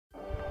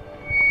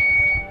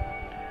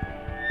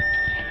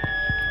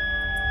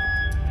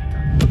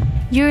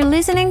You're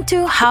listening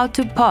to How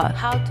to Pod,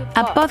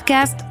 a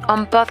podcast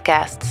on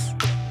podcasts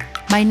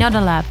by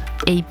Nodalab,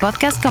 a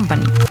podcast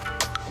company.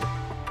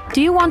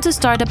 Do you want to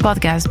start a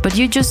podcast but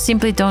you just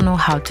simply don't know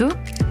how to?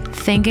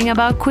 Thinking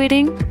about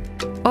quitting?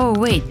 Oh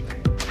wait,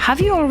 have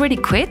you already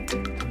quit?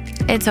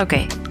 It's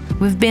okay,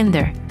 we've been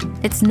there.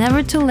 It's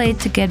never too late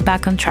to get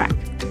back on track.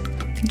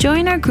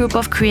 Join our group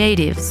of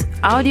creatives,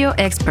 audio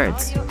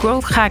experts,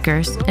 growth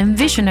hackers, and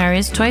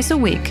visionaries twice a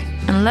week,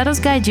 and let us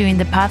guide you in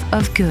the path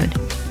of good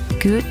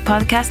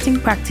podcasting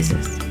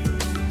practices.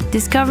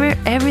 Discover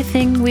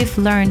everything we've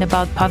learned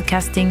about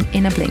podcasting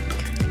in a blink.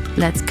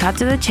 Let's cut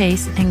to the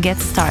chase and get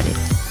started.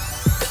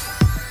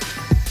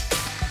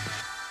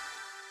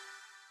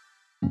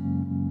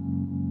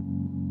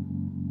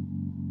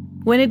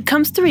 When it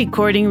comes to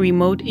recording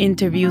remote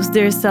interviews,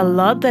 there's a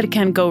lot that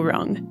can go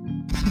wrong.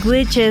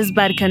 Glitches,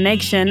 bad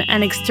connection,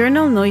 and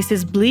external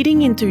noises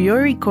bleeding into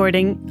your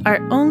recording are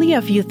only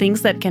a few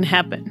things that can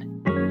happen.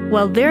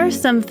 While there are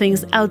some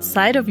things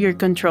outside of your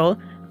control,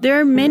 there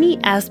are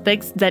many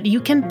aspects that you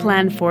can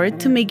plan for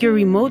to make your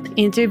remote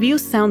interview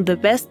sound the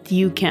best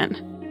you can.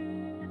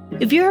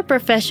 If you're a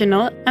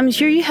professional, I'm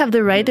sure you have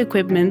the right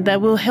equipment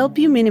that will help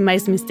you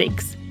minimize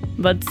mistakes,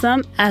 but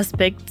some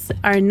aspects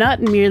are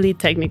not merely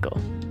technical.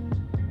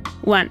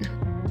 1.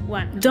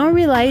 Don't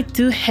rely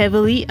too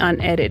heavily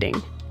on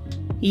editing.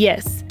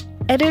 Yes,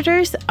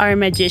 editors are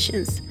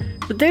magicians,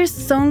 but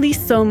there's only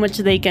so much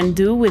they can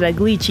do with a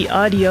glitchy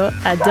audio,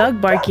 a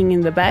dog barking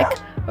in the back,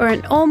 or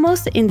an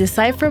almost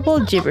indecipherable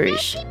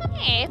gibberish.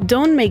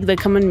 Don't make the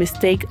common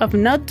mistake of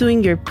not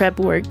doing your prep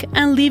work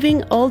and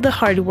leaving all the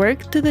hard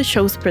work to the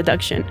show's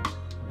production.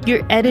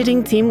 Your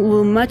editing team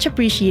will much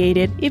appreciate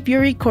it if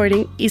your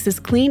recording is as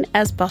clean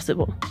as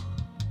possible.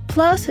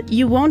 Plus,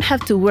 you won't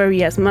have to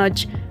worry as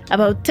much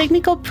about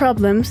technical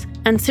problems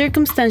and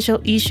circumstantial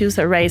issues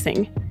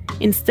arising.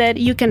 Instead,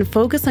 you can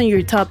focus on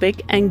your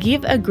topic and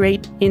give a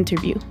great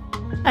interview.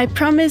 I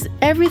promise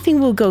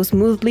everything will go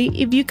smoothly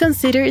if you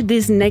consider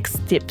these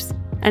next tips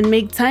and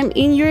make time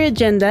in your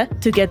agenda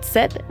to get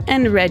set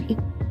and ready.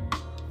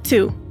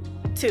 2.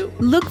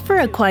 Look for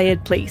a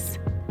quiet place.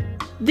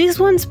 This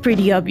one's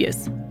pretty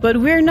obvious, but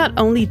we're not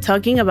only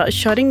talking about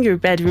shutting your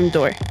bedroom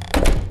door.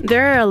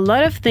 There are a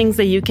lot of things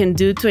that you can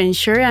do to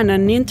ensure an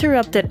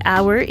uninterrupted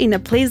hour in a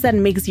place that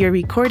makes your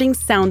recording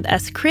sound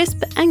as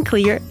crisp and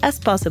clear as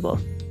possible.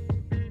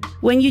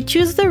 When you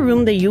choose the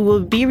room that you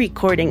will be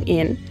recording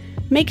in,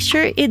 make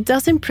sure it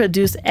doesn't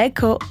produce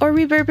echo or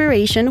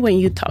reverberation when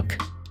you talk.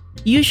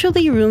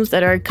 Usually rooms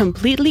that are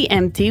completely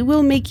empty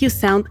will make you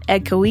sound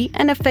echoey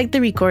and affect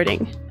the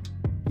recording.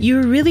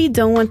 You really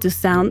don't want to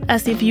sound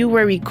as if you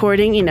were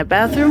recording in a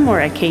bathroom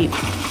or a cave.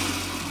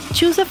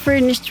 Choose a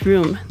furnished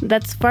room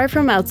that's far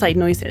from outside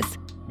noises.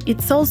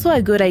 It's also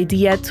a good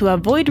idea to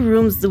avoid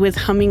rooms with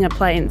humming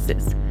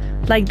appliances,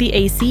 like the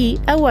AC,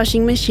 a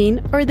washing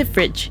machine, or the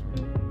fridge.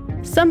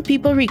 Some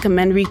people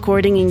recommend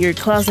recording in your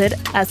closet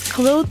as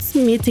clothes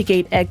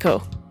mitigate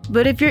echo,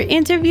 but if your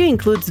interview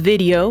includes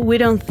video, we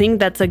don't think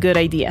that's a good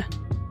idea.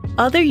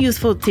 Other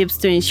useful tips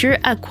to ensure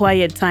a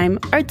quiet time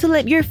are to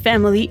let your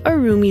family or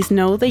roomies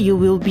know that you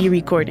will be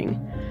recording.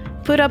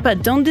 Put up a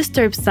don't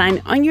disturb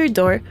sign on your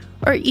door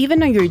or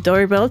even on your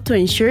doorbell to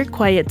ensure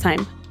quiet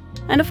time.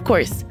 And of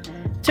course,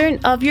 turn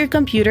off your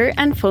computer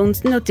and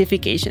phone's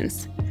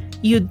notifications.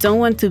 You don't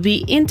want to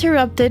be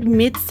interrupted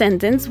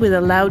mid-sentence with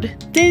a loud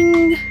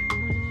ding.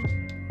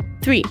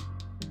 3.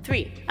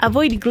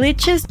 Avoid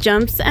glitches,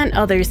 jumps, and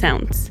other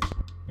sounds.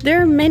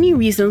 There are many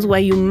reasons why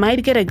you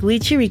might get a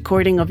glitchy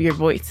recording of your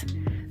voice.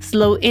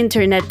 Slow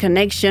internet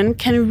connection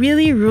can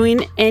really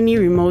ruin any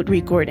remote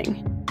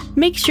recording.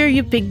 Make sure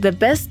you pick the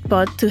best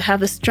spot to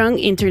have a strong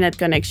internet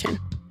connection.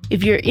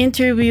 If your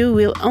interview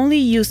will only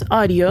use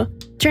audio,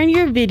 turn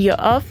your video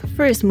off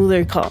for a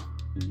smoother call.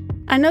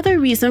 Another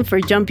reason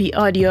for jumpy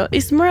audio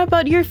is more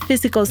about your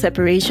physical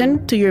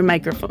separation to your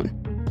microphone.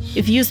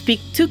 If you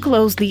speak too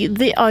closely,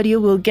 the audio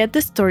will get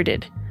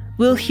distorted.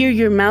 We'll hear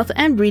your mouth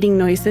and breathing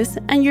noises,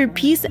 and your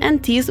P's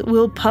and T's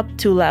will pop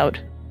too loud.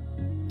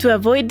 To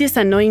avoid these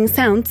annoying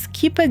sounds,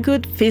 keep a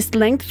good fist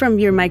length from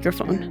your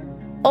microphone.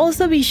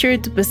 Also be sure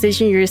to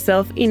position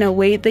yourself in a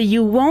way that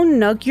you won't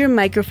knock your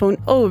microphone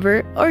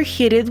over or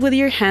hit it with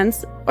your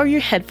hands or your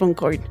headphone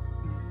cord.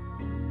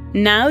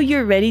 Now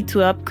you're ready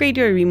to upgrade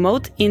your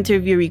remote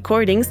interview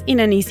recordings in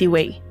an easy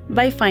way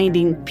by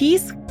finding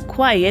peace,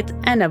 quiet,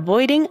 and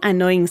avoiding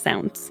annoying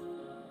sounds.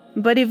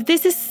 But if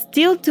this is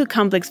still too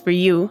complex for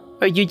you,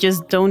 or you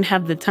just don't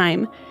have the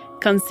time,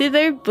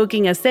 consider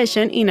booking a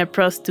session in a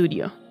pro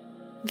studio.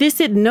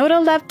 Visit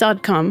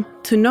nodalab.com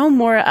to know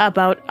more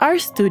about our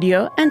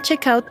studio and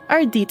check out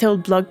our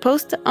detailed blog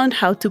post on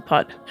how to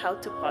pod.